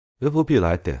It will be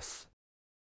like this.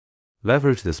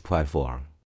 Leverage this platform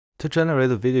to generate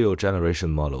a video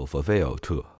generation model for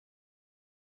Veo2.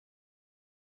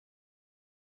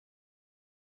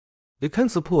 It can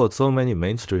support so many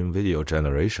mainstream video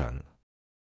generation.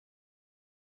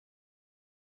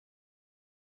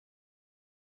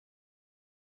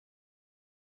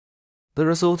 The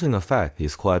resulting effect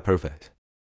is quite perfect.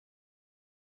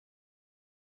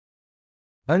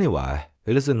 Anyway,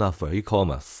 it is enough for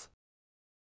e-commerce.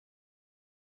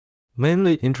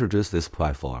 Mainly introduce this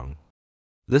platform.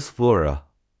 This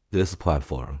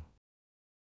platform.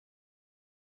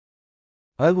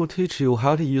 I will teach you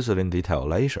how to use it in detail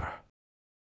later.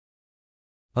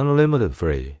 Unlimited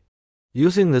free.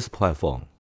 Using this platform,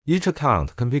 each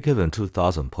account can be given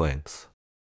 2,000 points.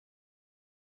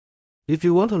 If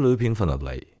you want to loop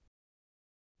infinitely,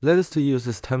 that is to use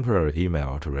this temporary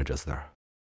email to register.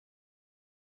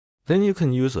 Then you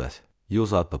can use it,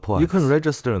 use up the points. You can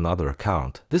register another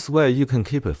account. This way you can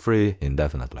keep it free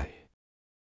indefinitely.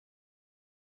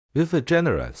 If it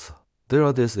generates, there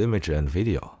are this image and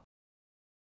video.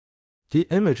 The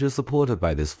image is supported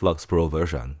by this Flux Pro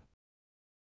version.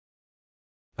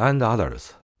 And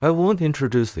others. I won't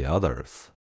introduce the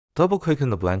others. Double-click in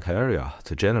the blank area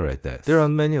to generate this. There are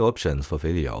many options for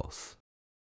videos.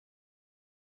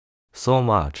 So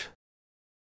much.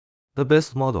 The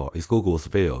best model is Google's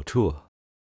Veo2.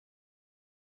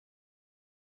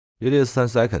 It is 10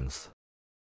 seconds.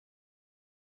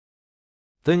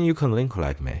 Then you can link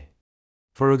like me.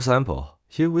 For example,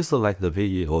 here we select the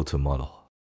Veo2 model.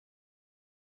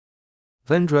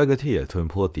 Then drag it here to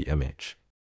import the image.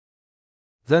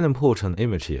 Then import an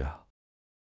image here.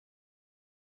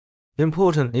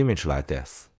 Import an image like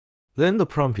this. Then the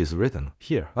prompt is written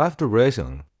here. After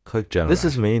writing, click Generate. This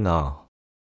is me now.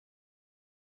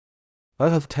 I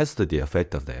have tested the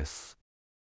effect of this.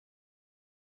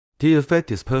 The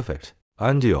effect is perfect.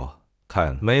 And you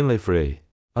can mainly free,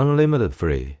 unlimited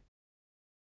free.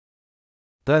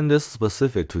 Then this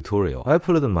specific tutorial, I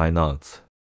put it in my notes.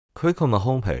 Click on the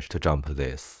homepage to jump to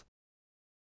this.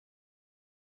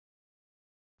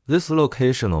 This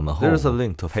location on the home, there is a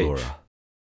link to page. Flora.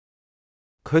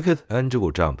 Click it and you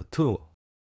will jump to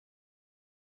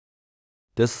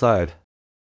this side.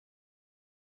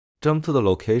 Jump to the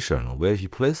location where you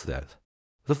placed it,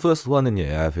 the first one in the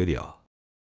AI video.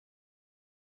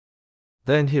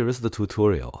 Then here is the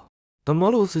tutorial. The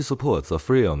models it supports are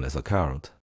free on this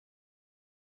account.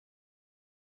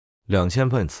 2000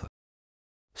 points.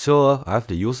 So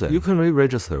after using, you can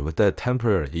re-register with that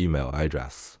temporary email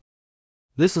address.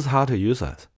 This is how to use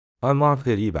it. I marked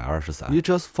it 123. You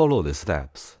just follow the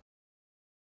steps.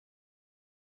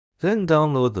 Then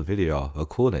download the video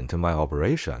according to my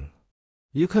operation.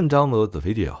 You can download the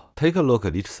video. Take a look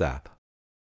at each step.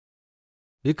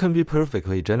 It can be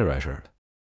perfectly generated.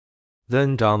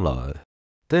 Then download.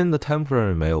 Then the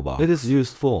temporary mailbox. It is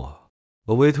used for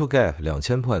a way to get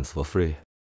 2000 points for free.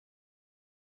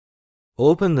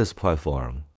 Open this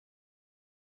platform.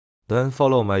 Then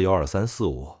follow my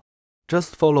 12345.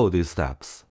 Just follow these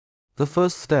steps. The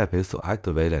first step is to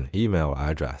activate an email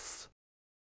address.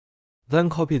 Then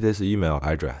copy this email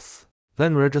address.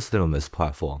 Then register on this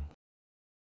platform.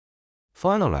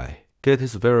 Finally, get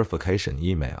his verification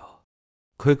email.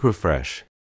 Click refresh.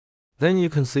 Then you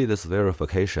can see this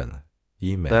verification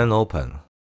email. Then open.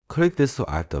 Click this to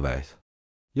activate.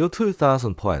 Your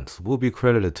 2,000 points will be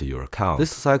credited to your account.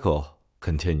 This cycle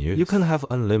continues. You can have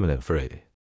unlimited free.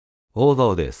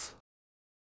 Although this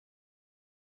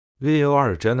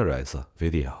Veo2 generates a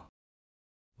video.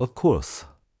 Of course,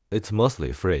 it's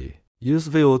mostly free. Use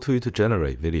Veo2 to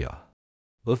generate video.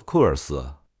 Of course,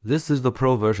 this is the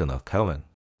pro version of Calvin.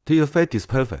 The effect is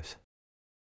perfect.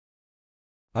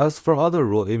 As for other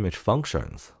raw image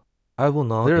functions, I will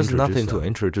not introduce them. There is nothing to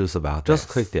introduce about this. Just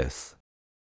click this.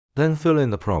 Then fill in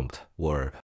the prompt,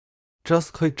 word.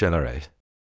 Just click generate.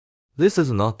 This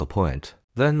is not the point.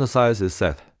 Then the size is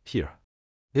set here.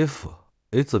 If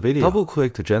it's a video,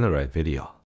 double-click to generate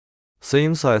video.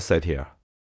 Same size set here.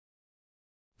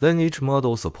 Then each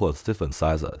model supports different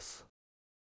sizes.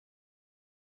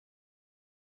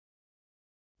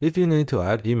 If you need to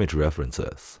add image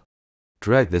references,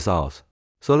 drag this out.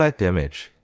 Select the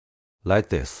image. Like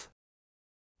this.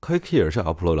 Click here to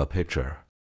upload a picture.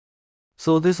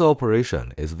 So this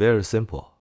operation is very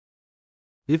simple.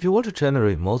 If you want to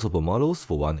generate multiple models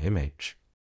for one image,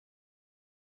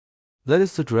 that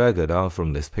is to drag it out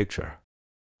from this picture.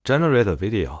 Generate a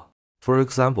video. For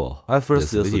example, I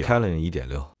first use Calvin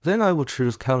 1.6. Then I will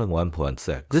choose Calvin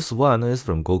 1.6. This one is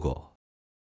from Google.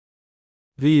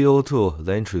 Veo2,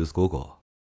 then choose Google.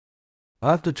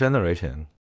 After generating,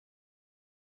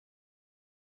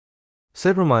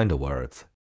 Separate the words,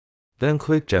 then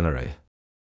click Generate.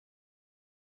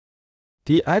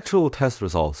 The actual test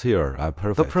results here are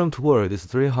perfect. The prompt word is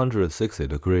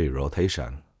 360-degree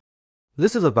rotation.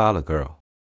 This is about a girl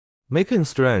making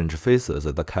strange faces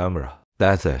at the camera.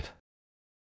 That's it.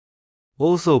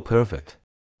 Also perfect.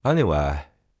 Anyway,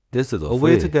 this is a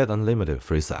way to get unlimited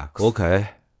free sex.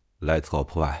 Okay, let's go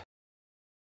play.